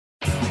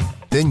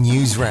The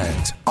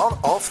Newsround on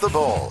Off the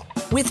Ball.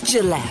 With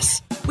Gillette,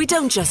 we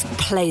don't just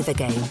play the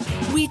game,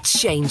 we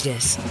change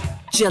it.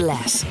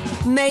 Gillette,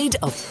 made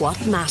of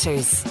what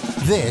matters.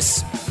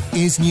 This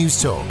is News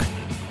Talk.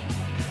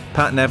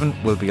 Pat and Evan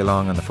will be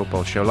along on the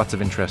football show. Lots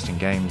of interesting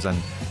games. And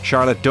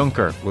Charlotte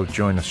Dunker will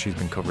join us. She's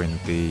been covering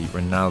the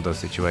Ronaldo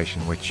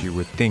situation, which you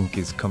would think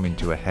is coming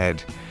to a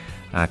head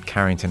at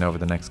Carrington over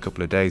the next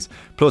couple of days.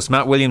 Plus,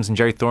 Matt Williams and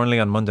Jerry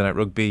Thornley on Monday Night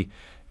Rugby.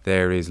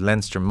 There is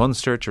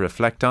Leinster-Munster to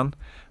reflect on.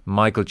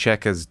 Michael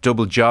Cheika's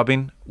double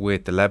jobbing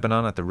with the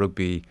Lebanon at the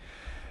Rugby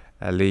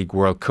League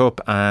World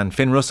Cup, and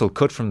Finn Russell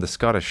cut from the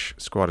Scottish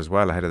squad as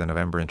well ahead of the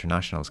November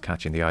internationals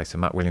catching the ice. So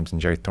Matt Williams and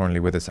Jerry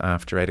Thornley with us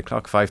after 8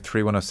 o'clock.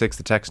 53106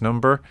 the text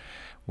number.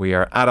 We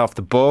are at Off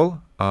the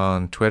Ball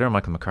on Twitter.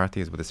 Michael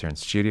McCarthy is with us here in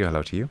studio.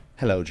 Hello to you.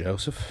 Hello,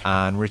 Joseph.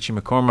 And Richie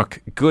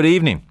McCormack. Good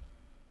evening.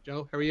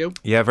 Joe, how are you?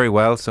 Yeah, very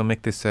well. So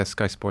Mick, this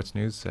Sky Sports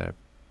News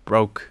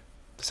broke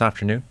this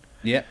afternoon.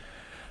 Yeah.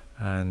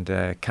 And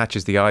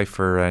catches the eye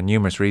for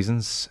numerous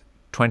reasons.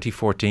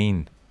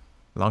 2014,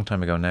 a long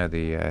time ago now,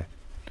 the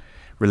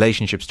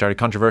relationship started.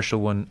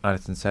 Controversial one at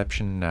its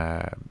inception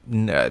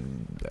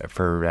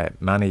for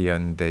Manny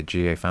and the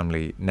GAA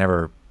family.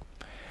 Never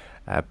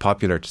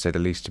popular, to say the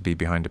least, to be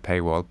behind a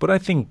paywall. But I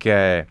think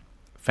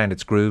found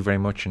its groove very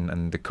much,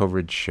 and the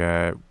coverage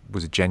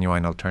was a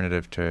genuine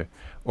alternative to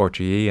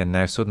RTE. And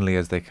now suddenly,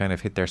 as they kind of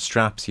hit their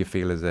straps, you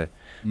feel as a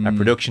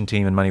production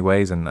team in many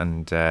ways,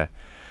 and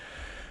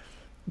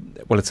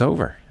well, it's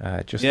over,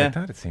 just like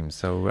that, it seems.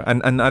 So,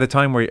 and at a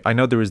time where I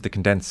know there is the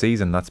condensed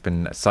season that's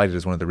been cited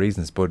as one of the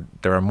reasons, but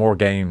there are more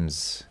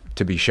games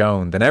to be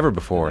shown than ever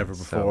before.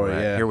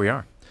 Here we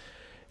are.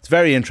 It's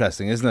very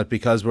interesting, isn't it?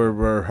 Because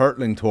we're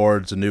hurtling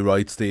towards a new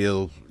rights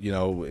deal, you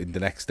know, in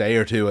the next day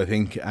or two, I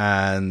think,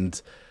 and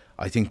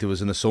I think there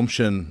was an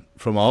assumption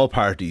from all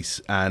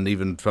parties, and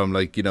even from,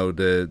 like, you know,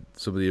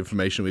 some of the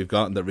information we've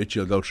gotten that Richie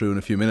will go through in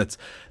a few minutes,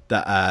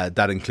 that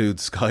that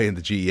includes Sky and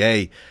the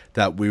GAA,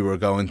 that we were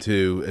going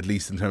to, at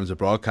least in terms of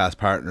broadcast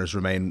partners,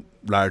 remain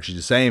largely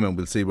the same, and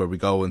we'll see where we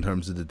go in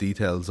terms of the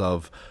details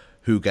of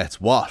who gets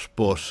what.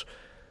 But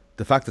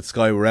the fact that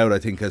Sky were out, I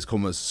think, has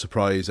come as a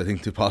surprise, I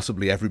think, to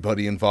possibly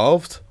everybody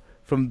involved,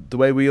 from the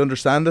way we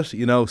understand it,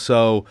 you know.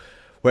 So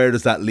where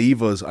does that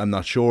leave us? I'm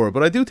not sure,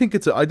 but I do think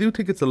it's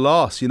a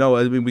loss. You know,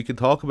 I mean, we can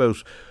talk about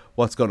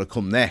what's going to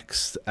come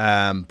next,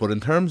 but in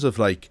terms of,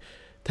 like,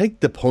 take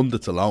the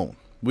pundits alone.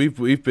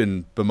 We've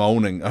been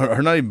bemoaning,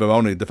 or not even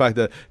bemoaning, the fact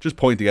that, just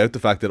pointing out the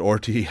fact that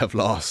RTE have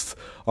lost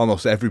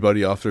almost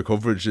everybody off their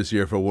coverage this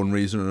year for one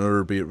reason or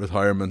another, be it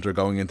retirement or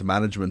going into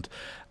management.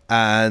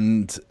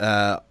 And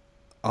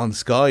on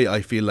Sky,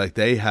 I feel like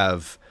they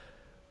have,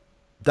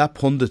 that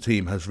pundit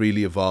team has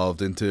really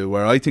evolved into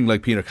where I think,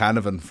 like, Peter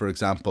Canavan, for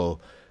example,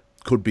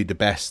 could be the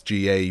best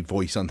GA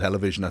voice on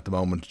television at the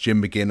moment.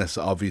 Jim McGuinness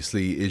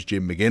obviously is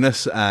Jim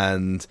McGuinness,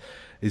 and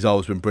he's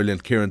always been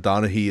brilliant. Kieran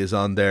Donaghy is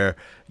on there,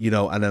 you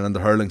know, and then on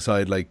the hurling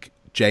side, like,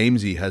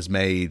 Jamesy has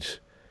made,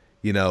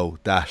 you know,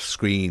 that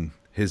screen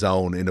his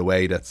own in a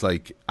way that's,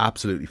 like,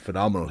 absolutely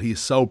phenomenal. He's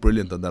so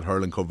brilliant on that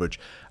hurling coverage,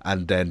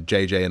 and then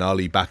JJ and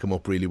Ollie back him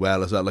up really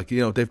well as well. Like,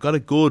 you know, they've got a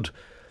good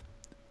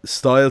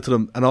style to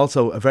them, and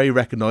also a very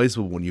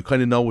recognisable one. You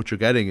kind of know what you're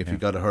getting if you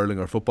got a hurling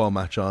or football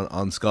match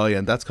on Sky,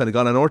 and that's kind of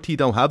gone. And RT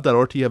don't have that.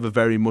 RT have a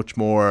very much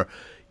more,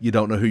 you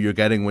don't know who you're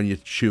getting when you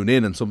tune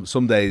in, and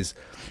some days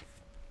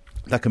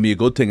that can be a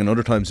good thing, and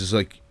other times it's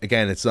like,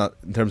 again, it's not,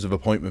 in terms of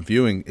appointment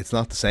viewing, it's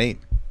not the same.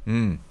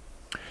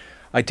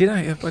 By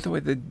the way,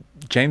 the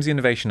James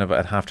innovation of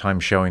at halftime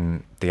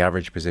showing the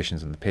average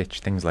positions on the pitch,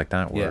 things like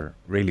that were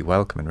really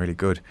welcome and really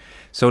good.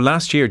 So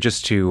last year,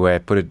 just to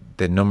put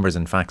the numbers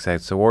and facts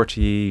out, so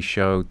RTE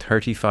showed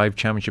 35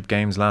 championship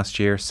games last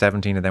year,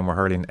 17 of them were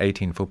hurling,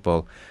 18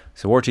 football.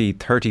 So RTE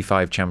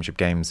 35 championship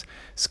games,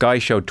 Sky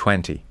showed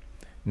 20.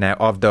 Now,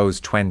 of those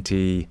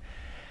 20,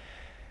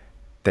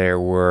 there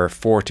were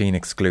 14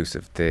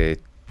 exclusive. The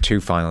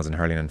 2 finals in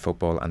hurling and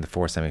football and the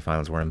 4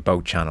 semi-finals were in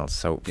both channels,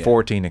 so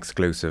 14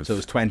 exclusive. So it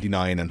was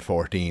 29 and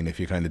 14 if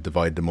you kind of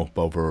divide them up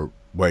over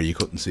where you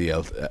couldn't see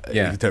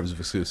in terms of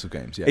exclusive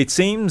games. It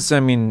seems, I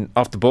mean,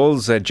 Off the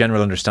Ball's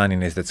general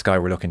understanding is that Sky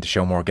were looking to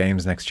show more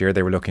games next year.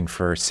 They were looking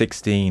for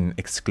 16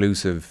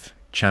 exclusive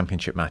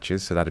championship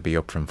matches, so that'd be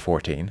up from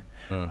 14,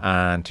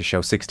 and to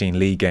show 16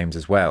 league games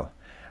as well,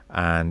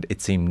 and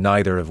it seemed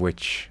neither of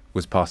which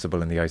was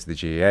possible in the eyes of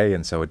the GAA,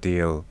 and so a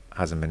deal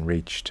hasn't been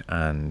reached,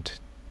 and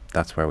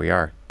that's where we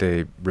are.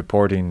 The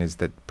reporting is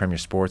that Premier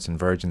Sports and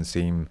Virgin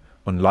seem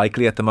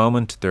unlikely at the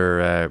moment.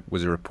 There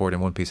was a report in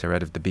one piece I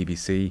read of the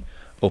BBC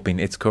upping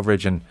its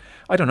coverage, and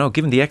I don't know,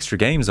 given the extra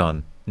games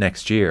on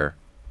next year,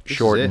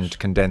 shortened,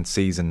 condensed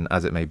season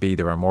as it may be,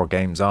 there are more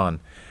games on.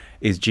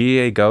 Is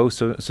GAA Go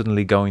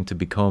suddenly going to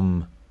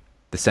become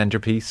the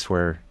centrepiece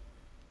where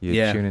You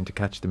tune in to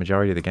catch the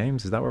majority of the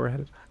games. Is that where we're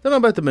headed? I don't know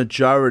about the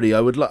majority. I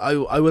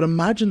would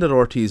imagine that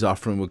RT's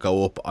offering would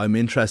go up. I'm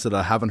interested.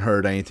 I haven't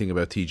heard anything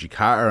about TG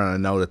Carter, and I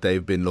know that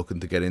they've been looking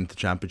to get into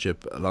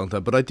Championship a long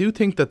time. But I do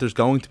think that there's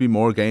going to be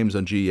more games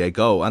on GAA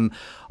Go, and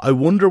I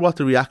wonder what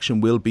the reaction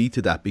will be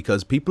to that,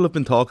 because people have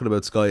been talking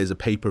about Sky as a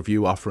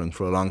pay-per-view offering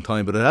for a long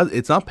time, but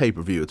it's not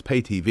pay-per-view, it's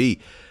pay TV.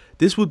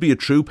 This would be a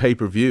true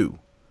pay-per-view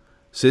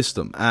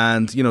system,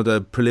 and you know,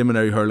 the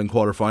preliminary hurling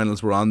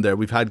quarterfinals were on there.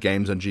 We've had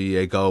games on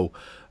GAA Go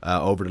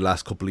over the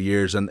last couple of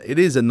years, and it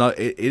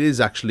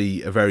is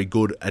actually a very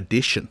good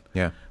addition.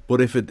 Yeah.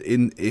 But if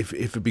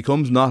it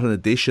becomes not an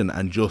addition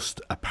and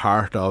just a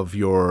part of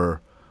your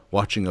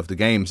watching of the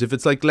games, if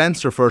it's like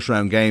Leinster first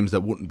round games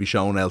that wouldn't be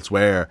shown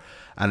elsewhere,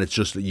 and it's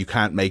just that you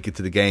can't make it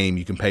to the game,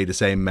 you can pay the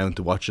same amount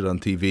to watch it on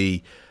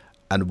TV,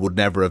 and would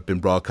never have been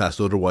broadcast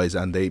otherwise,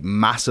 and they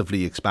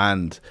massively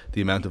expand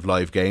the amount of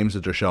live games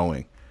that they're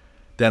showing,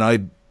 then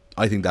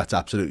I think that's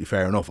absolutely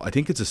fair enough. I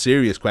think it's a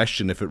serious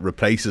question if it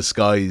replaces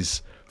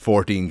Sky's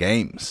 14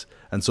 games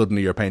and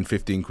suddenly you're paying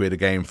 15 quid a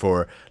game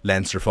for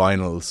Leinster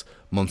finals,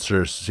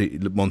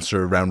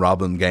 Munster round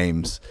robin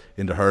games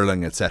in the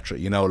hurling, etc.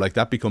 You know, like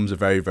that becomes a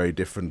very, very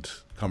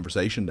different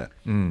conversation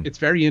then. It's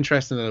very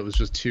interesting that it was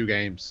just 2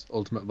 games,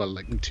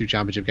 like 2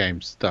 championship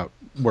games that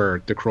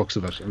were the crux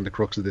of it and the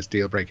crux of this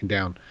deal breaking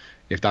down,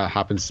 if that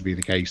happens to be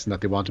the case, and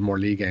that they wanted more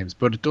league games.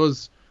 But it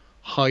does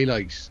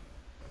highlight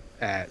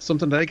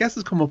something that I guess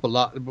has come up a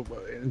lot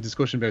in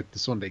discussion about the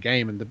Sunday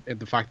game, and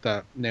the fact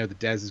that now that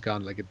Des is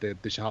gone, like the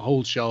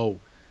whole show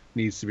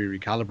needs to be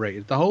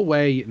recalibrated. The whole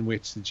way in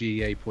which the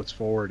GAA puts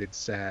forward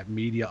its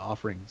media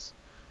offerings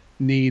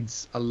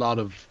needs a lot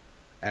of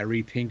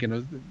rethinking. I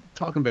was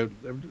talking about,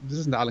 this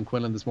isn't Alan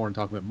Quinlan this morning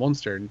talking about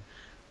Munster, and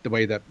the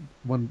way that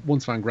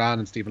once Van Gran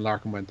and Stephen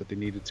Larkin went, that they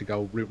needed to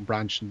go root and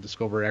branch and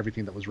discover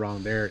everything that was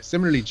wrong there.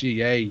 Similarly,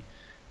 GAA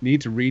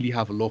need to really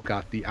have a look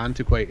at the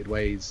antiquated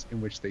ways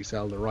in which they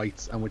sell the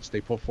rights and which they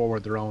put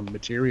forward their own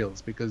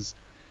materials, because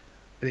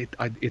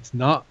it's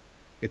not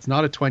a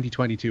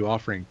 2022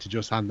 offering to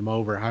just hand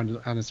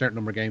a certain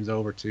number of games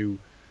over to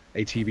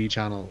a TV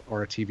channel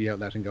or a TV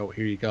outlet and go,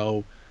 here you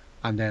go,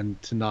 and then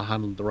to not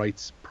handle the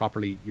rights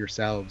properly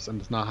yourselves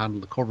and to not handle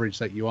the coverage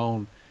that you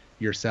own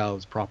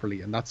yourselves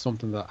properly. And that's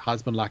something that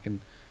has been lacking,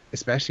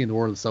 especially in the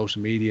world of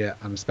social media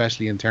and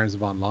especially in terms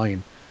of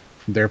online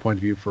from their point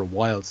of view for a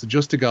while. So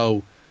just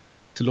to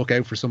look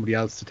out for somebody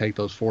else to take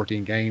those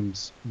 14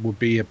 games would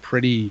be a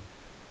pretty,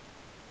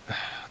 I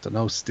don't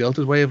know,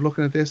 stilted way of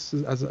looking at this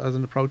as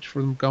an approach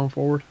for them going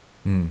forward.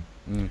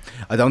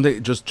 I don't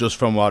think, just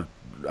from what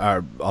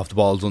our off the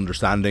ball's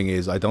understanding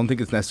is, I don't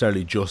think it's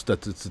necessarily just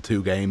that it's the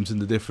 2 games in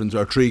the difference,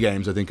 or 3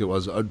 games. I think it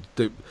was.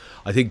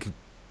 I think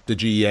the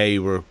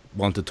GAA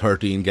wanted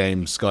 13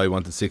 games, Sky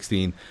wanted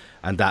 16,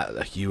 and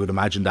that you would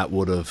imagine that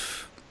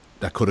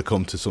could have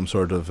come to some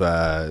sort of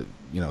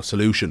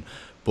solution.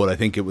 But I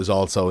think it was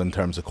also in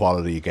terms of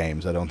quality of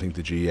games. I don't think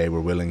the GAA were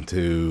willing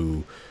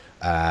to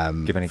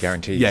give any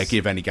guarantees. Yeah,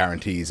 give any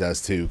guarantees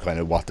as to kind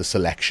of what the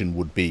selection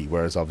would be,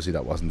 whereas obviously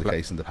that wasn't the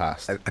case in the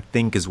past. I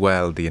think as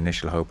well the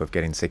initial hope of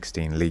getting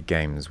 16 league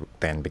games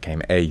then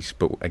became 8,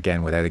 but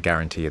again without a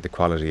guarantee of the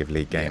quality of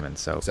league game. And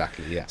so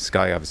exactly, yeah.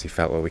 Sky obviously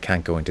felt, well, we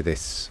can't go into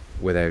this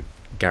without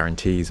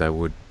guarantees, I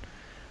would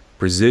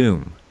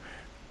presume.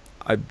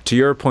 To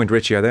your point,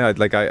 Richie, I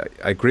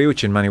agree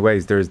with you in many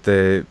ways. There's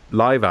the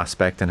live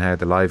aspect and how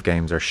the live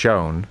games are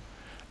shown,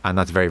 and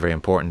that's very, very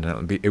important.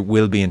 And it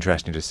will be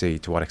interesting to see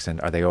to what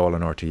extent are they all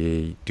on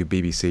RTE. Do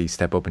BBC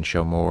step up and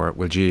show more?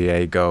 Will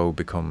GAA Go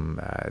become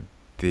a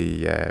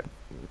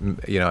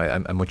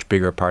much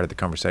bigger part of the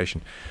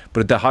conversation?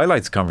 But the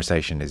highlights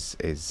conversation is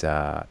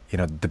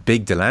the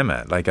big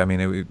dilemma. Like, I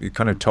mean, we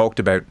kind of talked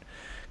about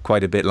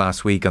quite a bit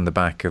last week on the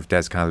back of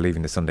Des Cahill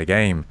leaving the Sunday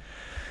game.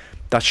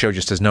 That show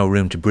just has no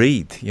room to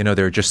breathe. You know,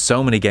 there are just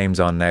so many games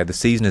on now. The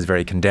season is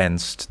very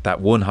condensed. That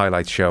one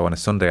highlights show on a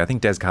Sunday, I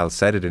think Des Cahill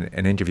said it in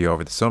an interview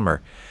over the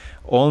summer,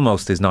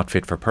 almost is not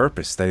fit for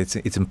purpose. That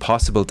it's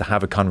impossible to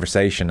have a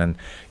conversation. And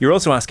you're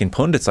also asking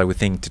pundits, I would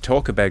think, to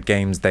talk about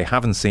games they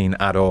haven't seen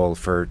at all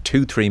for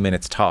 2-3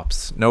 minutes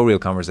tops. No real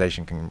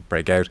conversation can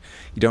break out.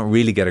 You don't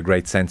really get a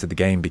great sense of the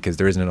game because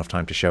there isn't enough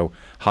time to show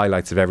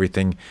highlights of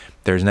everything.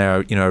 There's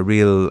now, a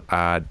real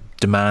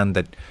demand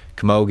that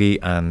camogie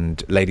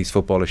and ladies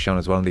football is shown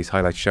as well in these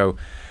highlight shows.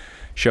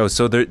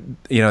 So there,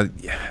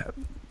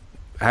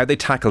 how they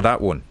tackle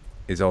that one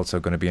is also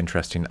going to be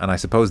interesting. And I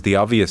suppose the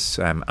obvious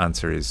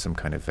answer is some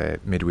kind of a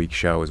midweek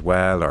show as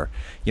well, or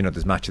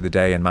there's match of the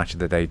day and match of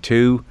the day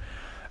too.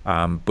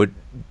 But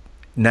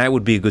now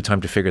would be a good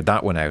time to figure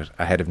that one out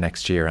ahead of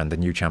next year and the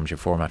new championship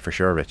format for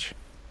sure, Rich.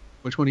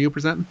 Which one are you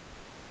presenting?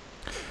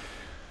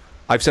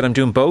 I've said I'm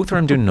doing both, or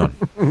I'm doing none.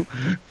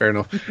 Fair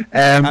enough.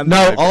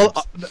 No,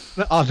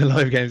 all the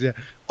live games, yeah,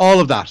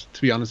 all of that.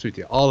 To be honest with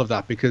you, all of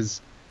that,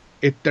 because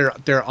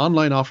their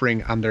online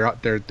offering and their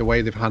the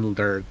way they've handled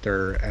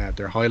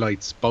their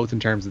highlights, both in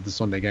terms of the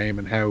Sunday game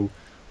and how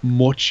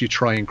much you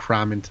try and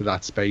cram into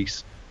that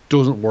space,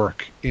 doesn't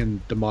work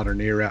in the modern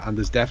era. And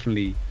there's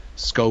definitely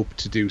scope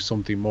to do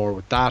something more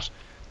with that.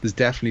 There's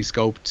definitely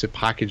scope to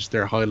package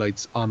their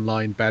highlights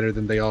online better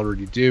than they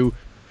already do,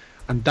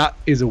 and that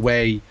is a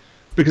way,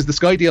 because the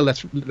Sky deal,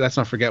 let's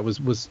not forget,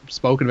 was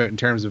spoken about in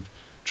terms of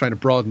trying to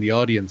broaden the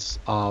audience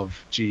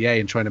of GAA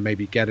and trying to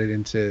maybe get it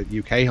into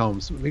UK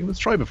homes. I mean, let's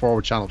try before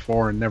with Channel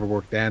 4 and never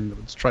worked then.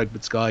 Let's try it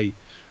with Sky,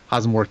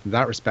 hasn't worked in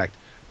that respect.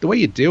 The way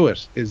you do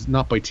it is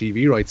not by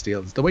TV rights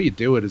deals. The way you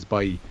do it is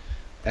by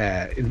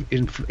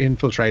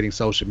infiltrating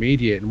social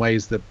media in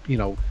ways that, you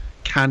know,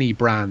 canny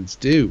brands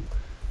do.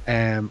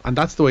 And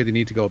that's the way they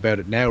need to go about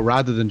it now,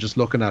 rather than just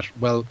looking at,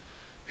 well,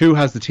 who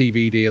has the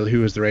TV deal,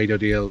 who has the radio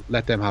deal,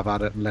 let them have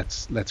at it, and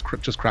let's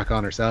just crack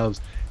on ourselves.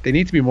 They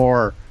need to be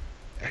more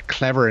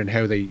clever in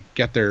how they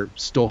get their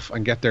stuff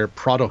and get their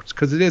product,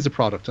 because it is a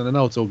product, and I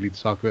know it's ugly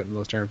to talk about it in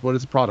those terms, but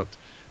it's a product.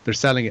 They're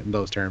selling it in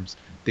those terms.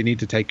 They need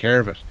to take care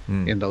of it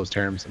in those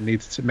terms, and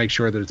need to make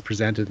sure that it's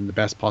presented in the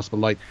best possible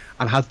light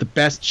and has the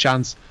best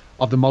chance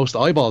of the most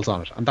eyeballs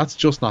on it, and that's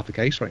just not the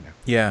case right now.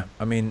 Yeah,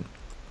 I mean,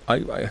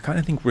 I kind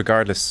of think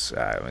regardless,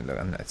 and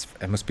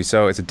it must be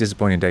so, it's a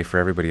disappointing day for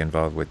everybody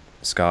involved with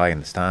Sky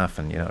and the staff,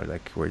 and, you know,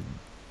 like, we're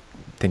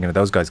thinking of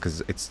those guys,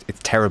 because it's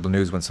terrible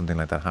news when something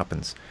like that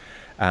happens.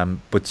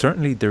 But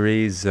certainly there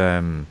is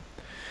the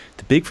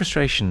big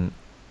frustration.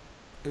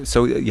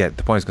 So yeah,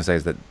 the point I was going to say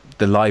is that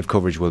the live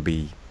coverage will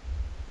be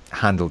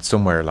handled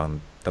somewhere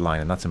along the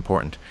line, and that's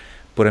important.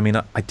 But I mean,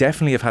 I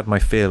definitely have had my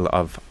fill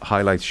of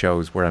highlight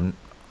shows where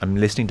I'm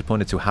listening to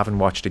pundits who haven't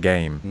watched a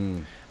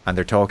game, and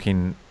they're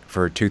talking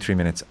for 2-3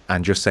 minutes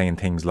and just saying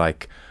things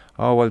like,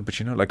 oh, well, but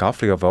you know, like,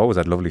 Offaly have always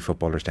had lovely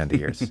footballers down the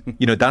years.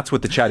 You know, that's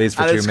what the chat is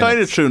for 2 minutes. And it's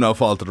kind of true, no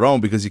fault of their own,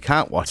 because you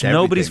can't watch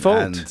everything. Nobody's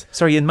fault.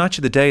 Sorry, in Match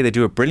of the Day, they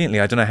do it brilliantly.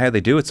 I don't know how they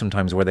do it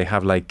sometimes, where they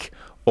have, like,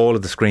 all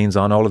of the screens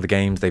on, all of the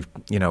games. They've,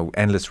 you know,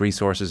 endless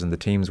resources, and the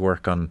teams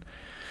work on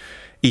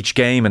each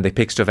game, and they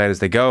pick stuff out as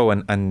they go.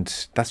 And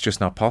that's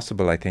just not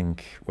possible, I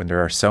think, when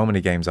there are so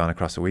many games on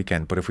across the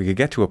weekend. But if we could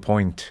get to a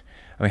point...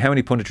 I mean, how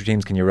many punditry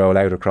teams can you roll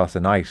out across the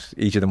night?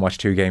 Each of them watch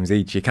 2 games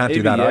each. You can't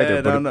do that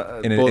either.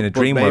 But in a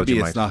dream world, you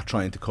might. Maybe it's not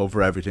trying to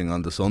cover everything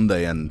on the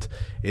Sunday, and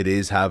it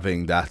is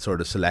having that sort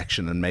of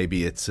selection. And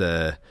maybe it's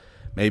a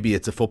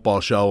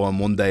football show on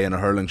Monday and a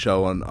hurling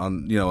show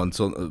on you know, on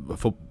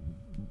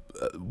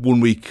 1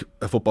 week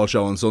a football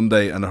show on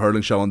Sunday and a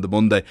hurling show on the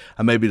Monday,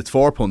 and maybe it's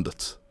 4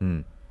 pundits.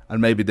 And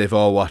maybe they've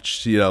all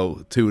watched, you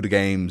know, 2 of the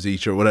games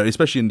each or whatever,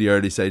 especially in the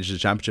early stages of the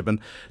championship. And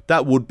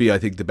that would be, I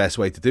think, the best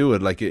way to do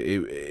it. Like,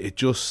 it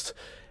just,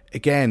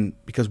 again,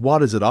 because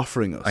what is it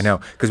offering us? I know,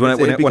 because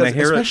when I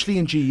hear especially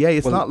in GAA,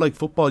 it's not like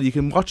football. You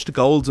can watch the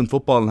goals in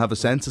football and have a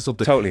sense of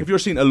something. Totally. If you're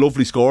seeing a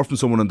lovely score from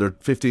someone and they're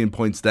 15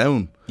 points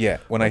down. Yeah,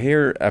 when I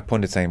hear a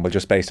pundit saying, well,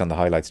 just based on the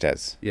highlights,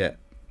 Des. Yeah.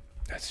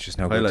 That's just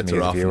no highlights good to me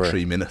are as a viewer. often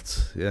 3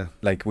 minutes, yeah.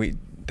 Like,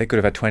 they could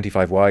have had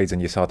 25 wides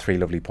and you saw 3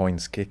 lovely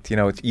points kicked. You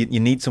know, you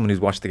need someone who's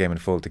watched the game in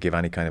full to give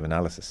any kind of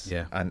analysis.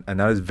 Yeah. And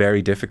that is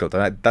very difficult.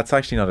 And that's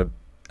actually not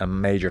a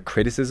major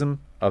criticism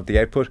of the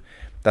output.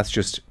 That's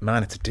just,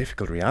 man, it's a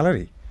difficult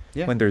reality.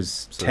 Yeah. When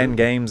there's absolutely 10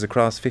 games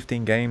across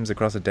 15 games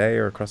across a day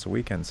or across a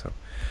weekend. So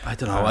I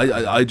don't know.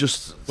 I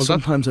just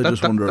sometimes I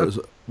just wonder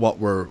what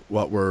we're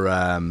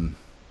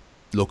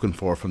looking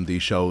for from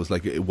these shows.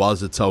 Like,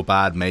 was it so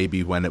bad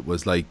maybe when it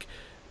was like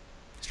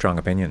strong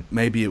opinion?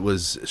 Maybe it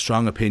was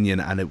strong opinion,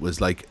 and it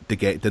was like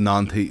the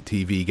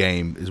non-TV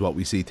game is what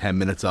we see 10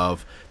 minutes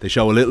of. They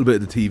show a little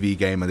bit of the TV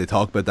game and they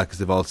talk about that because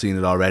they've all seen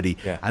it already.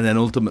 Yeah. And then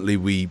ultimately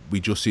we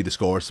just see the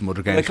scores from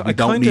other games. Like, we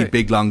don't need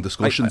big long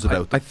discussions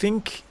about them. I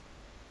think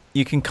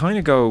you can kind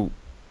of go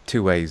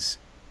 2 ways.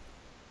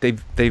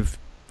 They've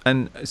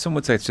and some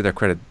would say it's to their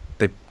credit,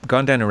 they've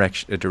gone down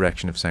a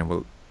direction of saying,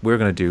 well, we're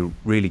going to do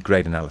really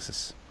great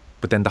analysis,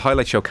 but then the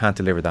highlight show can't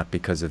deliver that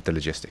because of the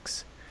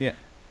logistics. Yeah.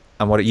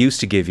 And what it used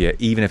to give you,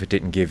 even if it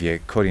didn't give you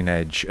cutting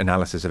edge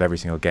analysis of every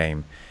single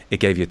game, it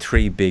gave you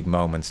 3 big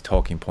moments,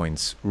 talking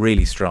points,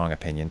 really strong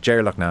opinion.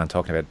 Jerry Loughnane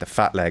talking about the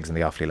fat legs and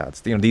the Offaly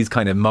lads. You know, these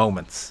kind of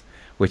moments,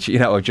 which, you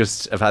know,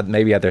 have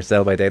maybe had their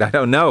sell by date. I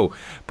don't know,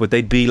 but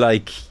they'd be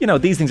like, you know,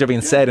 these things are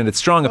being said, and it's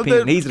strong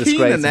opinion. He's a disgrace.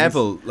 Keane and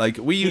Neville, like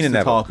we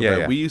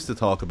used to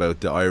talk about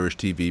the Irish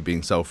TV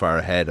being so far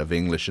ahead of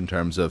English in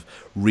terms of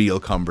real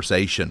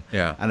conversation.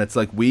 Yeah, and it's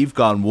like we've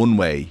gone one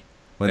way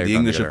when the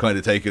English have kind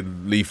of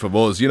taken leaf from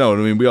us. You know what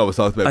I mean? We always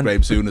talked about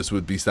Graham Souness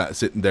would be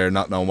sitting there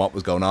not knowing what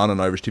was going on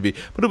Irish TV,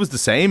 but it was the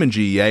same in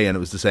GAA and it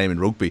was the same in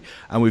rugby,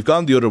 and we've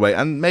gone the other way,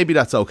 and maybe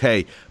that's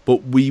okay,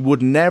 but we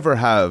would never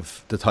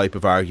have the type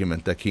of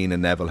argument that Keane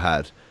and Neville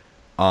had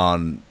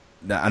on,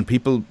 and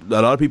a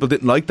lot of people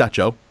didn't like that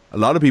show. A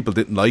lot of people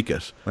didn't like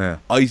it. Yeah.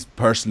 I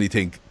personally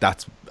think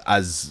that's,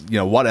 as you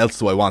know, what else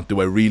do I want? Do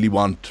I really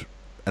want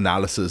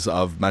analysis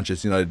of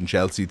Manchester United and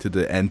Chelsea to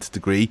the nth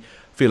degree?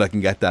 Feel I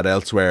can get that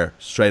elsewhere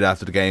straight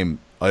after the game.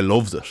 I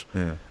loved it.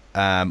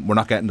 Yeah. We're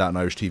not getting that on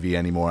Irish TV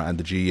anymore, and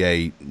the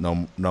GAA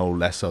no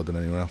less so than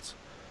anyone else.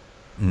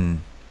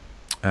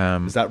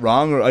 Is that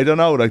wrong? Or I don't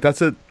know. Like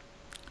that's a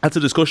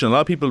discussion. A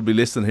lot of people will be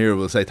listening here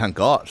will say, thank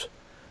God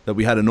that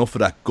we had enough of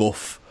that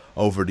guff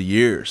over the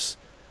years,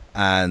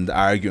 and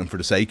arguing for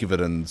the sake of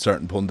it, and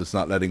certain pundits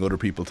not letting other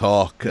people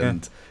talk,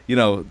 and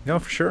no,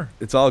 for sure,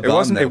 it's all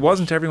gone. It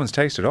wasn't everyone's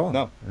taste at all.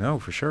 No,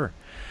 for sure.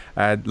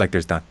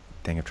 There's that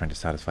thing of trying to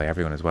satisfy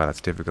everyone as well.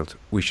 It's difficult.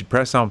 We should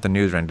press on with the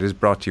news round. It is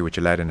brought to you with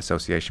Gillette in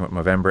association with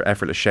Movember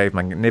Effortless Shave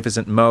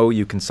Magnificent Mo.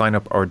 You can sign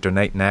up or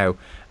donate now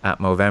at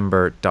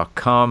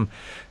Movember.com.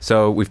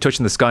 So we've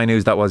touched on the Sky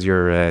News. That was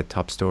your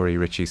top story,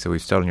 Richie, so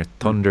we've stolen your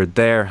thunder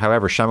there.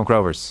 However, Shamrock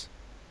Rovers,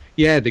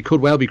 they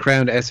could well be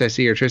crowned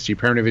SSE Airtricity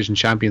Premier Division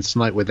champions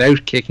tonight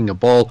without kicking a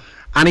ball.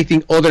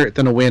 Anything other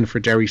than a win for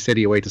Derry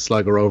City away to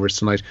Sligo Rovers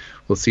tonight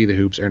will see the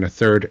Hoops earn a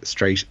third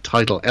straight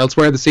title.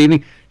 Elsewhere this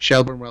evening,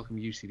 Shelbourne welcome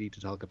UCD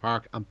to Talca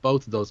Park, and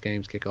both of those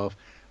games kick off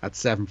at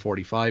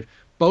 7:45.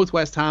 Both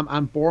West Ham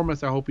and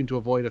Bournemouth are hoping to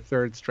avoid a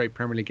third straight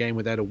Premier League game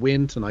without a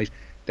win tonight.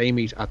 They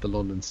meet at the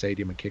London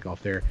Stadium, and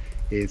kick-off there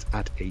is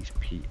at 8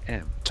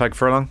 p.m. Tadhg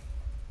Furlong?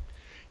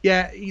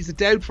 Yeah, he's a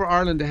doubt for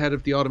Ireland ahead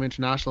of the autumn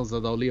internationals,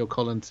 although Leo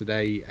Cullen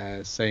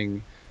today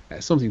saying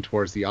something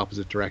towards the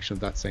opposite direction of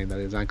that, saying that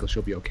his ankle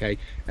should be okay.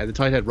 The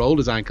tight head rolled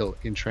his ankle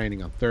in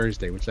training on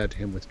Thursday, which led to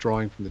him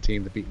withdrawing from the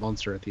team that beat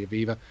Munster at the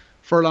Aviva.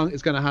 Furlong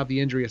is going to have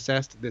the injury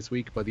assessed this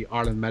week by the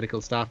Ireland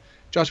medical staff.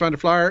 Josh van der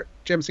Flier,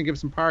 Jameson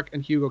Gibson Park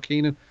and Hugo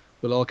Keenan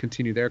will all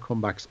continue their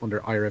comebacks under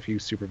IRFU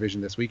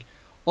supervision this week.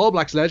 All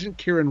Blacks legend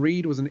Kieran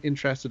Reid was an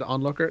interested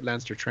onlooker at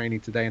Leinster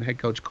training today, and head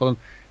coach Cullen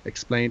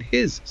explained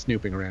his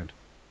snooping around.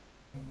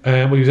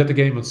 Well, he was at the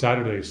game on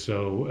Saturday,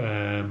 so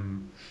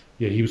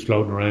he was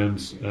floating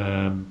around.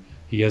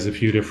 He has a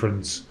few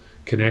different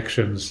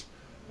connections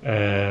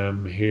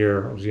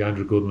here. Obviously,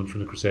 Andrew Goodman from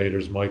the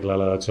Crusaders, Michael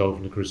Alalatso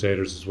from the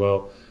Crusaders as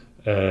well.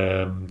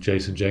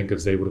 Jason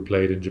Jenkins, they would have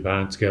played in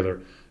Japan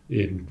together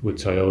with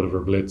Toyota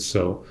Verblitz.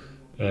 So,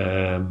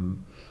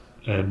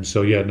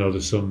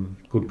 there's some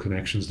good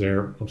connections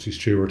there. Obviously,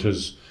 Stuart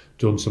has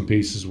done some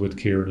pieces with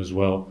Kieran as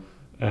well.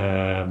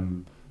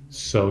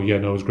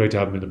 It was great to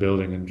have him in the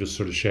building and just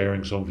sort of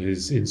sharing some of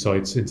his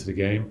insights into the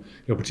game.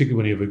 Particularly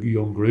when you have a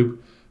young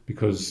group,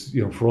 because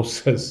for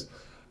us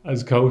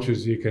as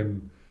coaches, you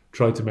can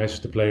try to mesh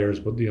the players,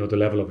 but the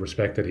level of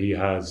respect that he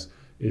has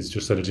is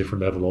just at a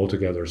different level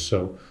altogether.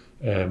 So,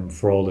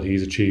 for all that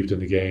he's achieved in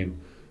the game,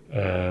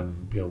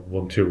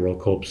 won 2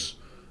 World Cups.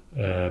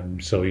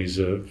 So he's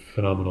a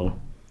phenomenal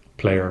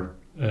player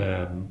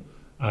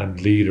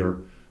and leader.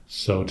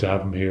 So to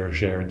have him here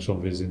sharing some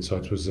of his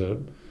insights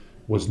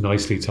was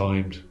nicely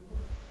timed.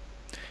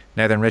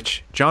 Now then,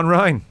 Rich, John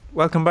Ryan,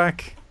 welcome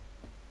back.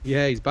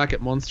 Yeah, he's back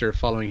at Munster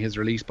following his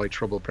release by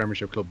troubled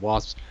Premiership club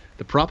Wasps.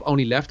 The prop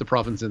only left the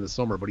province in the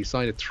summer, but he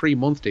signed a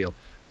 3-month deal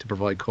to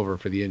provide cover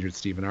for the injured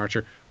Stephen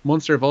Archer.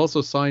 Munster have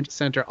also signed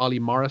centre Ollie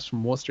Morris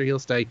from Worcester. He'll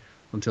stay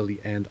until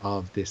the end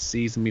of this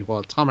season.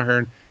 Meanwhile, Tom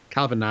Ahern,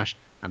 Calvin Nash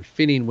and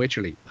Finian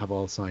Wycherley have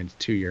all signed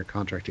 2-year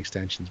contract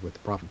extensions with the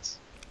province.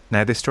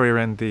 Now, this story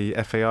around the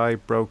FAI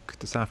broke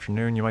this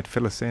afternoon. You might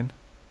fill us in.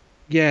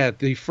 Yeah,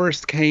 the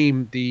first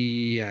came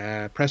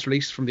the press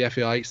release from the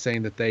FAI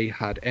saying that they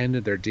had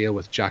ended their deal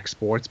with Jack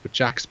Sports, but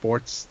Jack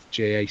Sports,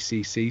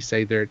 JACC,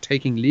 say they're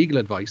taking legal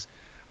advice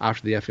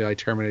after the FAI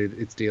terminated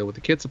its deal with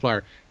the kit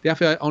supplier. The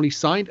FAI only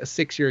signed a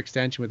 6-year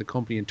extension with the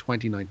company in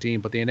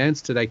 2019, but they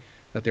announced today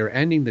that they're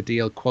ending the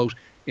deal, quote,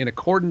 in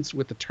accordance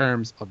with the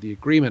terms of the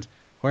agreement.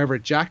 However,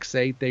 Jack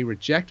say they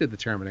rejected the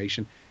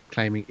termination,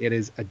 claiming it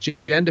is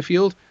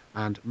agenda-fueled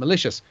and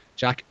malicious.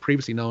 Jack,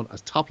 previously known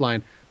as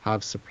Topline,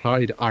 have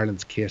supplied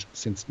Ireland's kit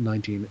since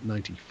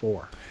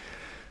 1994.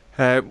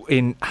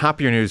 In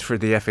happier news for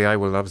the FAI,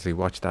 we'll obviously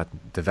watch that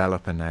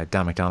develop, and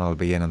Dan McDonnell will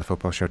be in on the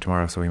football show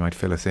tomorrow, so he might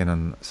fill us in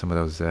on some of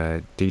those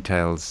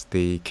details.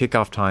 The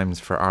kick-off times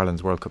for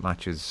Ireland's World Cup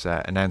matches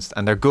announced,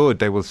 and they're good.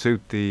 They will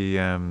suit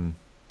the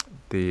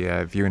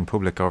viewing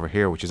public over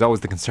here, which is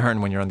always the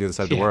concern when you're on the other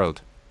side of the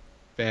world.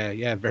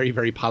 Very,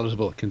 very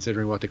palatable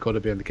considering what they could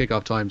have been. The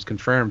kick-off times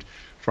confirmed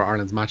for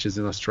Ireland's matches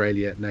in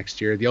Australia next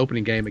year. The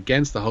opening game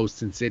against the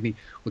hosts in Sydney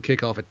will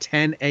kick off at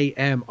 10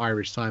 a.m.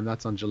 Irish time.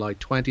 That's on July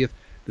 20th.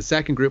 The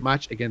second group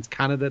match against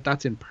Canada,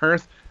 that's in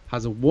Perth,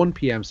 has a 1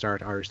 p.m.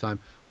 start Irish time,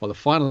 while the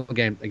final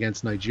game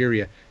against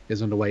Nigeria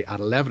is underway at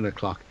 11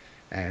 o'clock.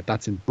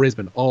 That's in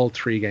Brisbane. All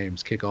 3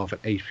 games kick off at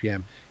 8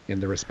 p.m. in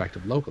the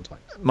respective local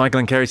times. Michael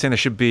and Kerry saying there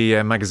should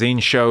be magazine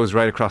shows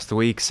right across the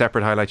week,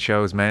 separate highlight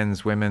shows,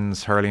 men's,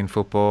 women's, hurling,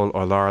 football,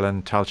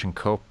 All-Ireland, Tailteann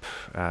Cup,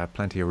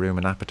 plenty of room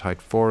and appetite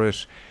for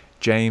it.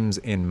 James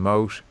in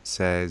Moat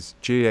says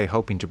GAA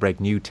hoping to break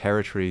new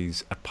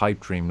territories, a pipe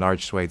dream.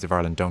 Large swathes of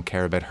Ireland don't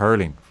care about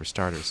hurling, for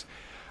starters.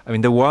 I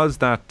mean, there was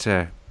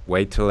that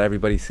wait till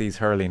everybody sees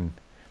hurling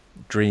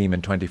dream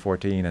in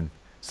 2014, and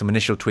some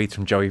initial tweets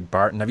from Joey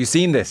Barton. Have you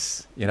seen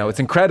this? It's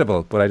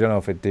incredible, but I don't know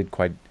if it did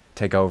quite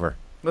take over.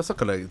 Well, it's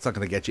not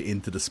gonna get you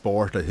into the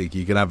sport. I think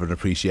you can have an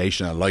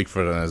appreciation and like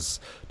for it, and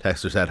as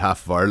Texter said,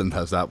 half of Ireland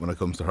has that when it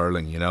comes to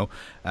hurling.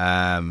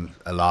 A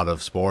lot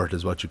of sport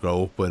is what you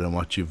grow up with and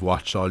what you've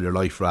watched all your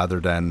life, rather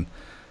than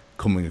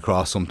coming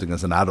across something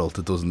as an adult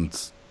that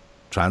doesn't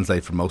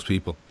translate for most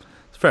people.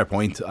 It's a fair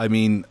point. I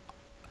mean,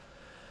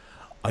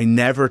 I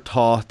never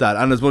thought that,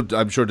 and as much,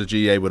 I'm sure the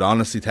GAA would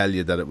honestly tell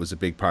you that it was a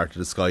big part of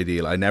the Sky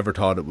deal. I never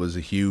thought it was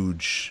a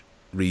huge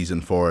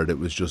reason for it. It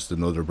was just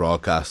another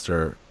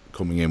broadcaster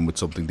coming in with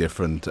something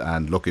different,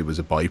 and look, it was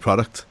a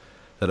byproduct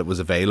that it was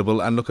available.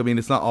 And look, I mean,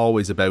 it's not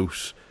always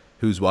about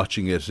who's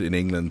watching it in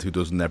England who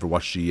doesn't ever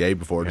watch GAA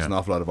before. There's an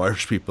awful lot of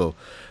Irish people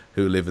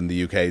who live in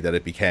the UK that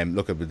it became,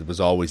 look, it was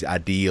always a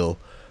deal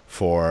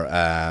for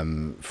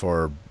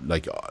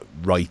like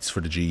rights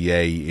for the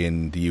GAA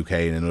in the UK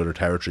and in other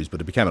territories,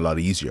 but it became a lot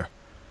easier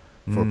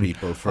for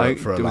people for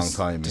a long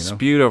time.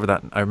 Dispute over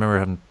that. I remember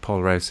having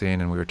Paul Rouse in,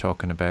 and we were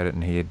talking about it,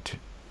 and he had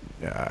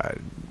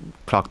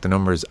clocked the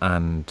numbers,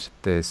 and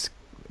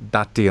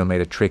that deal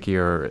made it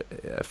trickier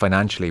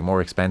financially,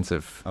 more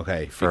expensive.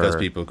 Okay, because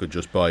people could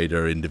just buy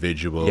their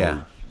individual.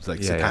 Yeah. It's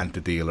like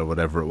Satanta deal or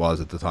whatever it was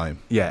at the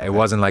time. Yeah, it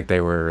wasn't like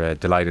they were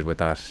delighted with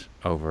that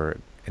over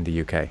in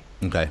the UK.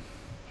 Okay,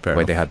 the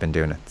way they had been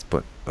doing it.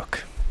 But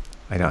look,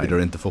 I don't. They're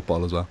into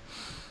football as well.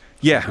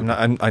 Yeah,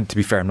 I'm to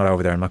be fair, I'm not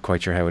over there. I'm not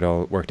quite sure how it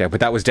all worked out.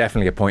 But that was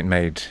definitely a point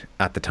made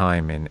at the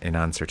time in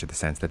answer to the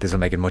sense that this will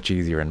make it much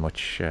easier and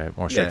much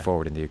more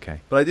straightforward in the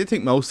UK. But I did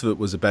think most of it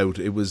was about,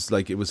 it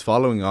was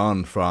following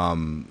on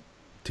from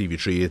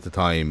TV3 at the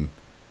time,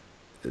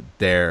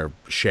 their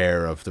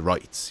share of the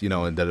rights,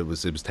 and that it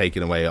was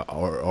taking away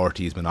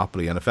RT's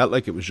monopoly, and it felt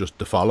like it was just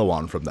the follow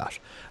on from that,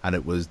 and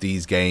it was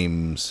these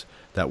games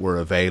that were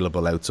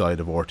available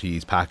outside of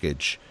RT's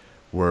package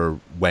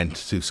went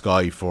to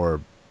Sky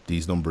for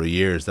these number of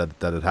years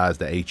that it has,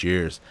 the 8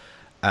 years,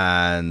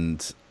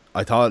 and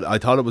I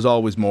thought it was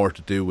always more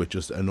to do with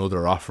just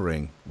another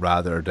offering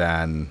rather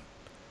than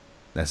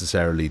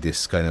necessarily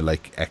this kind of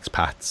like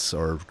expats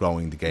or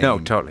growing the game. No,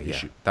 totally.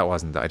 issue. Yeah, that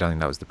wasn't. I don't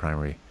think that was the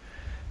primary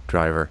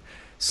driver.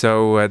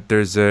 So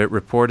there's a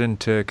report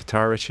into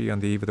Qatar, Richie, on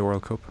the eve of the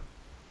World Cup.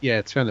 Yeah,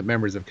 it's found that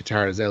members of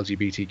Qatar's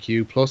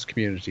LGBTQ plus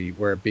community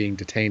were being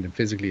detained and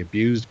physically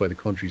abused by the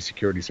country's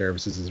security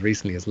services as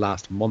recently as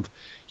last month.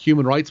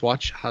 Human Rights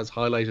Watch has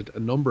highlighted a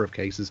number of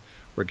cases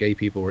where gay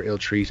people were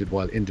ill-treated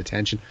while in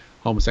detention.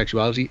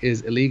 Homosexuality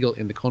is illegal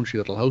in the country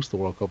that will host the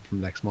World Cup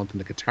from next month,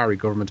 and the Qatari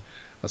government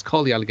has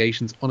called the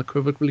allegations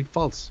unequivocally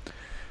false.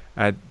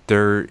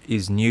 There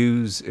is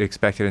news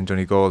expected in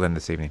Donegal then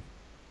this evening.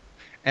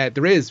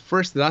 There is.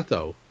 First to that,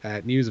 though,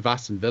 news of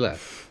Aston Villa,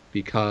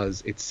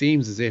 because it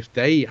seems as if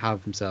they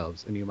have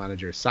themselves a new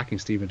manager, sacking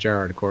Steven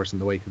Gerrard, of course, in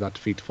the wake of that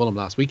defeat to Fulham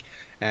last week.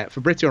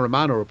 Fabrizio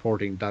Romano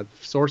reporting that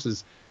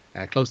sources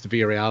close to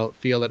Villarreal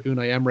feel that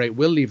Unai Emery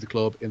will leave the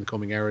club in the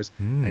coming hours,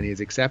 and he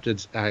is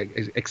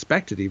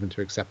expected even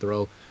to accept the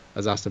role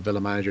as Aston Villa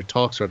manager.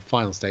 Talks are at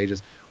final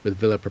stages, with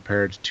Villa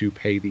prepared to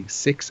pay the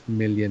 €6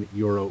 million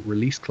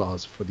release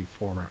clause for the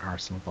former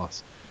Arsenal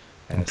boss.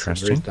 Interesting.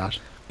 So there is that.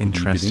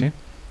 Interesting.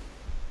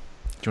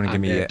 Do you want to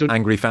give me an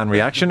angry fan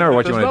reaction, or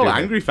what do you want to do? No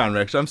angry fan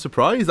reaction. I'm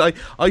surprised.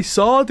 I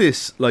saw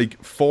this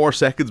like 4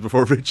 seconds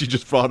before Richie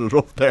just brought it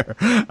up there,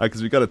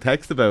 because we got a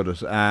text about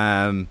it,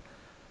 and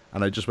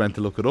I just went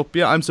to look it up.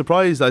 Yeah, I'm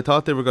surprised. I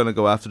thought they were going to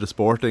go after the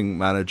sporting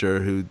manager,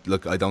 who,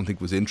 look, I don't think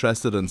was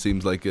interested and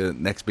seems like a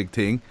next big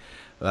thing.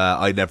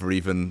 I never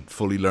even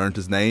fully learned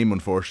his name.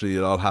 Unfortunately,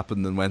 it all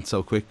happened and went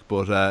so quick.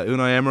 But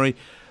Unai Emery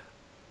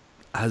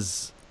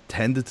has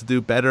tended to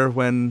do better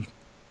when,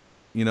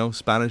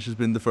 Spanish has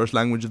been the first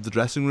language of the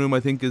dressing room, I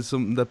think, is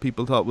something that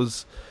people thought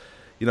was,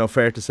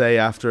 fair to say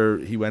after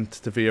he went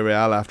to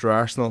Villarreal after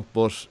Arsenal.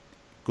 But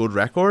good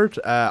record.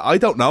 I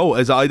don't know,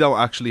 as I don't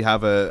actually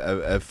have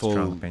a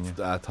full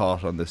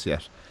thought on this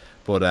yet.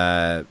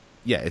 But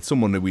it's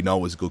someone that we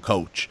know is a good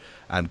coach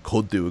and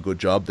could do a good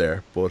job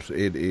there. But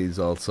it is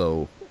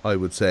also, I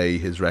would say,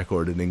 his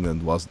record in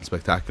England wasn't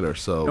spectacular.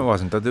 So no, it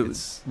wasn't. There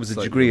was a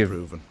degree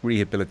of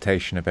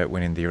rehabilitation about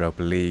winning the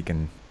Europa League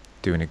and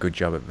doing a good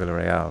job at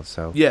Villarreal.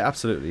 So yeah,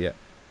 absolutely, yeah.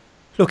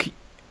 Look,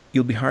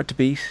 you'll be hard to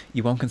beat.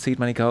 You won't concede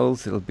many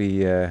goals. It'll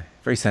be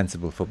very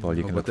sensible football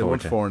you can look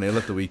forward to. But they won 4-0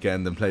 at the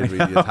weekend and played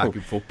really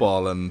attacking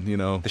football, and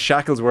the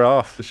shackles were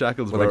off.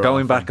 They're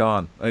going back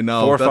on. I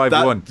know.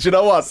 4-5-1. Do you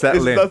know what?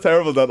 Settle Isn't in. that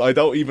terrible that I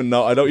don't even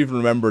know? I don't even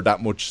remember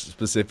that much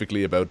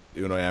specifically about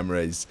Unai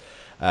Emery's,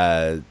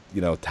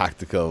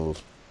 tactical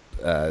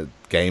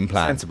game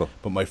plan. Sensible.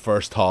 But my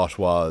first thought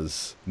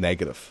was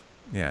negative.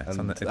 Yeah,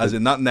 as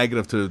in not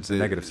negative to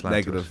negative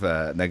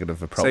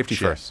negative approach. Safety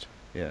first.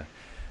 Yeah.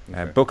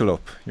 Okay. Buckle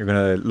up. You're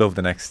going to love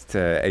the next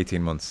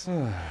 18 months.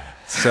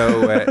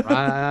 So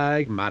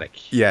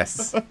pragmatic.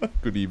 Yes.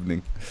 Good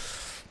evening.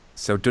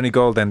 So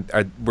Donegal, then,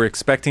 we're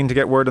expecting to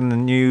get word on the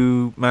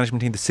new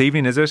management team this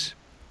evening, is it?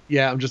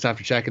 Yeah, I'm just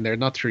after checking there.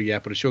 Not through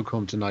yet, but it should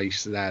come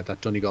tonight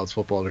that Donegal's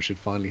footballers should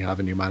finally have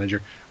a new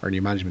manager, or a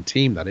new management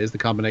team. That is, the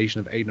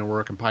combination of Aidan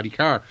O'Rourke and Paddy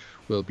Carr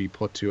will be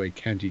put to a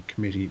county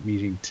committee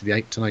meeting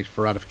tonight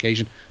for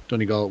ratification.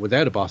 Donegal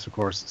without a boss, of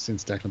course,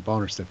 since Declan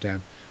Bonner stepped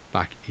down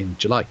back in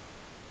July.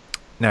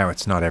 Now,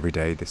 it's not every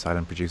day this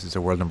island produces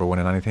a world number one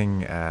in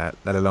anything, let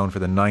alone for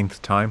the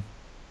 9th time.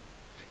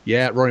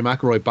 Yeah, Rory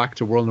McIlroy back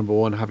to world number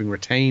 1, having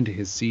retained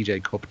his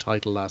CJ Cup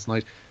title last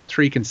night.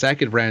 3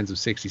 consecutive rounds of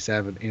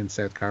 67 in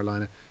South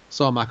Carolina.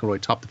 Saw McIlroy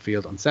top the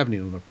field on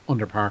 17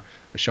 under par,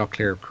 a shot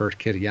clear of Kurt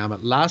Kitayama.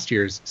 Last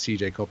year's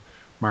CJ Cup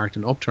marked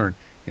an upturn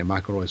in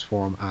McIlroy's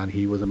form, and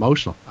he was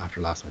emotional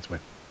after last night's win.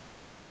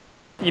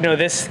 You know,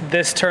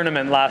 this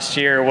tournament last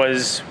year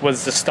was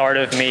the start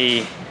of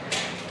me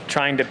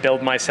trying to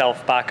build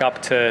myself back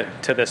up to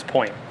this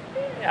point.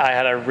 I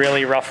had a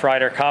really rough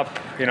Ryder Cup.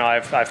 You know,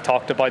 I've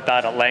talked about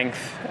that at length.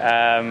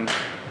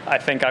 I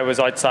think I was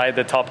outside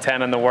the top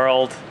 10 in the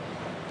world.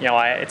 You know,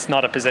 it's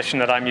not a position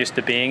that I'm used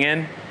to being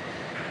in.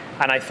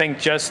 And I think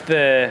just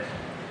the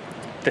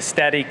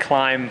steady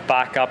climb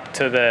back up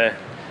to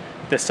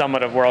the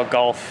summit of world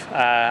golf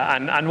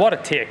and what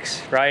it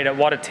takes, right?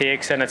 What it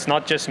takes, and it's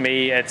not just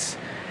me. It's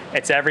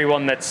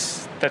everyone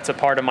that's a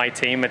part of my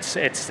team.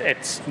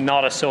 It's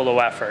not a solo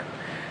effort.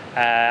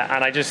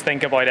 And I just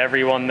think about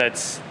everyone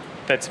that's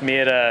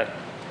made a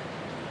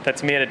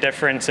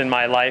difference in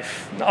my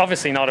life.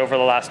 Obviously not over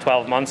the last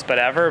 12 months, but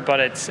ever. But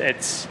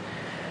it's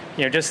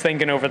you know, just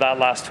thinking over that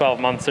last 12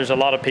 months, there's a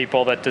lot of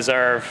people that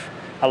deserve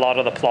a lot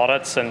of the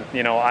plaudits, and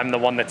you know, I'm the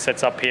one that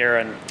sits up here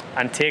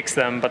and takes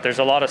them. But there's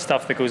a lot of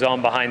stuff that goes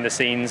on behind the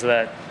scenes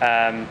that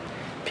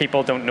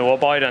people don't know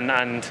about,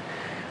 and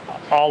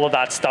all of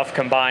that stuff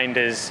combined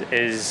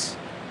is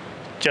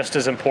just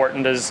as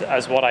important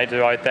as what I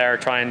do out there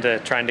trying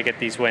to get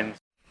these wins.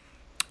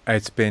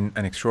 It's been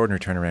an extraordinary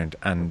turnaround,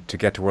 and to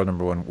get to world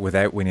number 1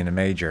 without winning a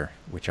major,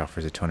 which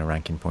offers a ton of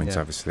ranking points,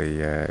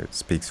 obviously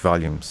speaks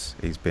volumes.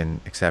 He's been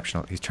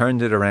exceptional. He's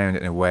turned it around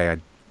in a way I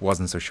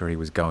wasn't so sure he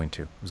was going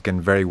to. I was getting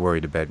very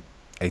worried about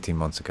 18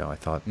 months ago. I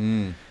thought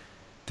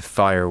the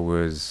fire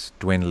was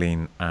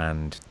dwindling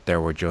and there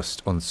were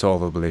just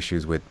unsolvable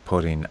issues with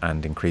putting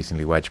and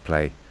increasingly wedge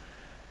play.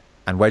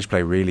 And wedge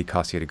play really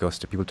costs you at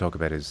Augusta. People talk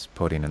about his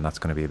putting, and that's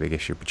going to be a big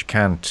issue, but you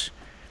can't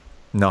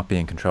not be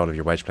in control of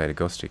your wedge play at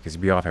Augusta because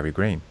you'd be off every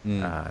green.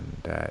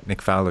 And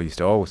Nick Faldo used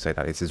to always say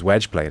that it's his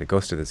wedge play at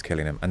Augusta that's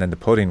killing him. And then the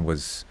putting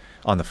was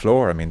on the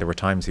floor. I mean, there were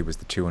times he was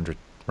the 200th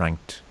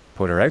ranked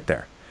putter out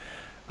there,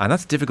 and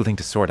that's a difficult thing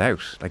to sort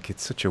out. Like,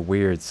 it's such a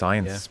weird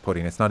science,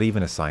 putting. It's not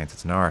even a science,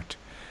 it's an art,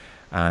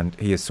 and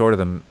he has sorted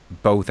them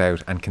both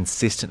out, and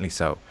consistently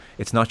so.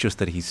 It's not just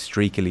that he's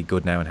streakily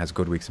good now and has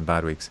good weeks and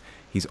bad weeks.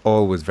 He's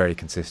always very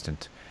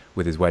consistent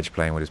with his wedge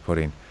play and with his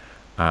putting,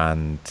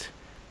 and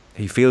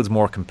he feels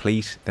more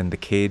complete than the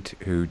kid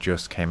who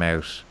just came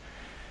out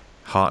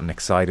hot and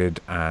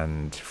excited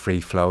and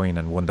free-flowing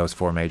and won those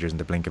 4 majors in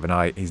the blink of an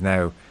eye. He's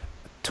now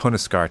a ton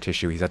of scar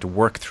tissue. He's had to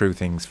work through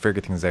things,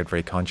 figure things out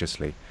very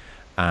consciously,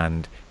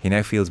 and he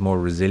now feels more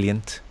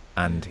resilient,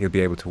 and he'll be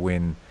able to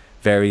win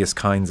various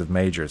kinds of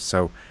majors.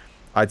 So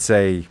I'd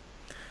say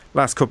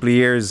last couple of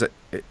years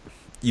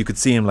you could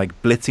see him like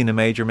blitzing a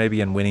major maybe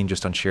and winning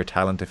just on sheer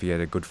talent if he had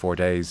a good 4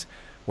 days,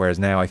 whereas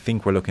now I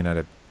think we're looking at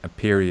a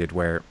period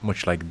where,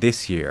 much like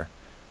this year,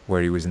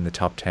 where he was in the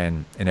top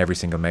 10 in every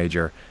single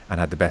major and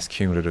had the best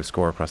cumulative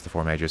score across the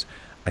 4 majors,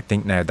 I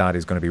think now that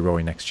is going to be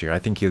Rory next year. I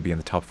think he'll be in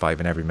the top 5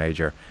 in every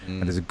major,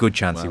 and there's a good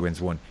chance he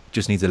wins one. He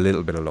just needs a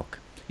little bit of luck.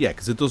 Yeah,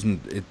 because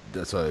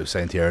that's what I was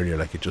saying to you earlier,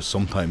 like, it just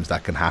sometimes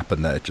that can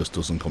happen, that it just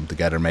doesn't come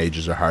together.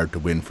 Majors are hard to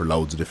win for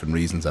loads of different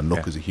reasons, and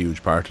luck is a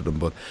huge part of them.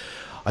 But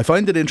I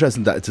find it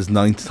interesting that it's his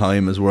 9th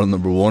time as world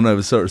number 1. I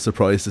was sort of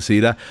surprised to see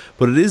that.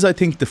 But it is, I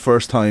think, the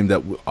first time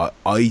that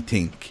I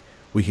think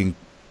we can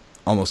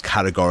almost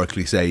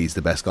categorically say he's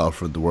the best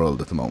golfer in the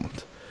world at the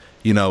moment.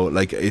 You know,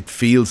 like, it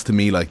feels to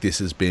me like this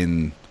has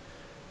been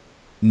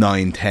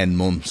 9-10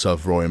 months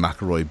of Rory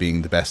McIlroy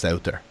being the best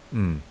out there.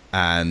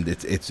 And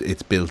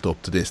it's built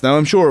up to this. Now,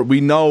 I'm sure we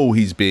know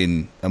he's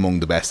been among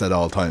the best at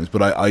all times,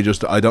 but I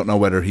don't know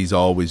whether he's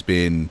always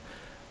been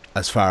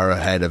as far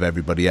ahead of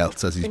everybody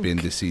else as he's been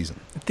this season.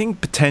 I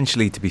think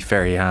potentially, to be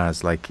fair, he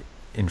has, like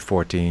in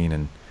 14,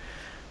 and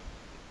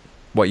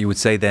what you would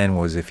say then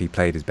was if he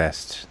played his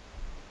best,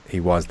 he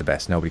was the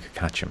best. Nobody could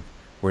catch him.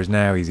 Whereas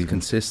now he's even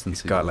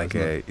consistency. He's got like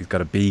he's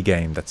got a B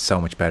game that's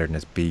so much better than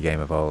his B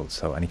game of old.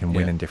 So, and he can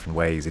win in different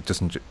ways. It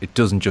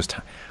doesn't just.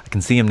 I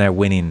can see him now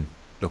winning.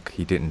 Look,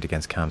 he didn't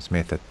against Cam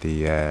Smith at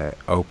the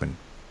Open,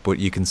 but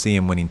you can see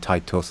him winning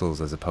tight tussles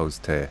as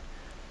opposed to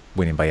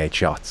winning by 8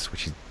 shots,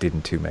 which he did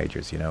in 2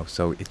 majors. You know,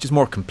 so it's just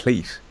more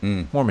complete,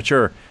 more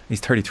mature. He's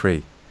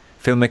 33.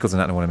 Phil Mickelson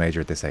hadn't won a major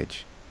at this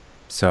age,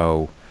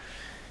 so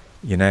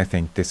you now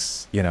think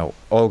this, you know,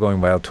 all going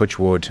well, touch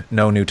wood,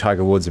 no new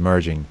Tiger Woods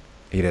emerging.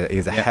 He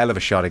has a hell of a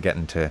shot at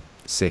getting to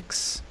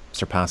 6,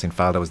 surpassing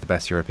Faldo as the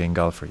best European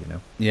golfer, you know.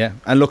 Yeah,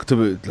 and look,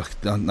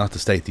 not to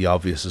state the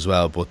obvious as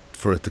well, but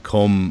for it to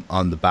come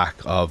on the back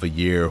of a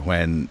year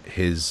when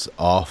his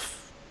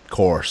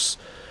off-course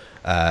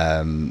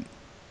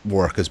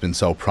work has been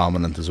so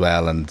prominent as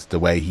well, and the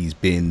way he's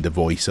been the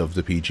voice of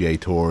the PGA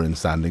Tour and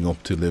standing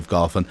up to Live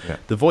Golf, and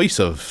the voice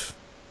of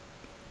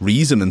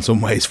reason in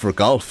some ways for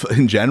golf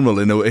in general,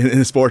 in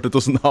a sport that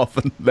doesn't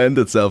often lend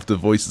itself to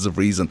voices of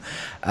reason.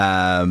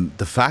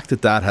 The fact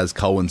that has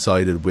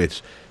coincided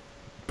with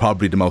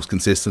probably the most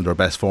consistent or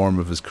best form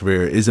of his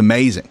career is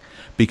amazing,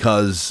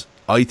 because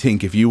I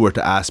think if you were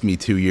to ask me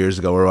 2 years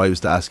ago, or I was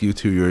to ask you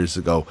 2 years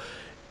ago,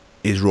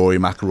 is Rory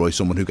McIlroy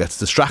someone who gets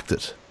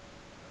distracted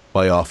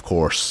by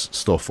off-course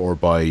stuff or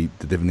by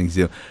the different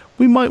things?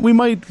 We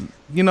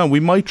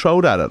might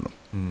throw that at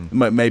him.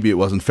 Maybe it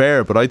wasn't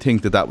fair, but I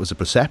think that was a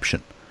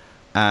perception.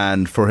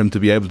 And for him to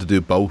be able to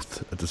do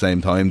both at the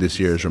same time this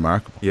year is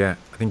remarkable. Yeah,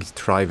 I think he's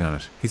thriving on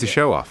it. He's a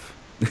show-off.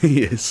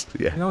 He is,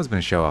 yeah. He's always been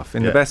a show-off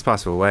in the best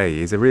possible way.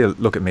 He's a real,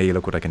 look at me,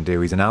 look what I can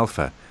do. He's an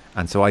alpha.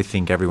 And so I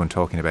think everyone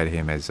talking about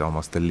him as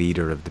almost the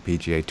leader of the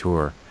PGA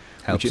Tour,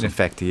 Helps which in him.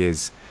 effect he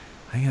is.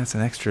 I think that's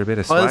an extra bit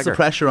of swagger. Piles the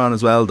pressure on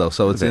as well, though,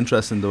 so it's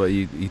interesting the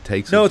way he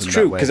takes it. No, it's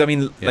true, because I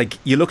mean, like,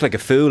 you look like a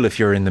fool if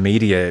you're in the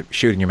media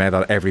shooting your mouth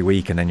out every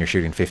week and then you're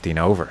shooting 15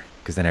 over,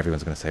 because then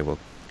everyone's going to say, well,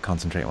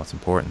 concentrate on what's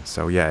important.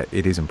 So yeah,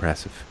 it is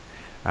impressive.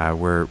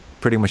 We're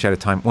pretty much out of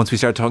time. Once we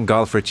start talking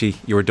golf, Richie,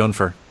 you were done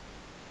for.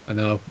 I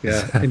know,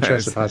 yeah.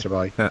 Interested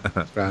passerby.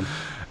 It's grand.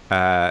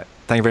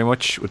 Thank you very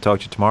much. We'll talk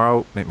to you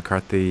tomorrow. Mick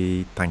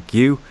McCarthy, thank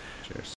you.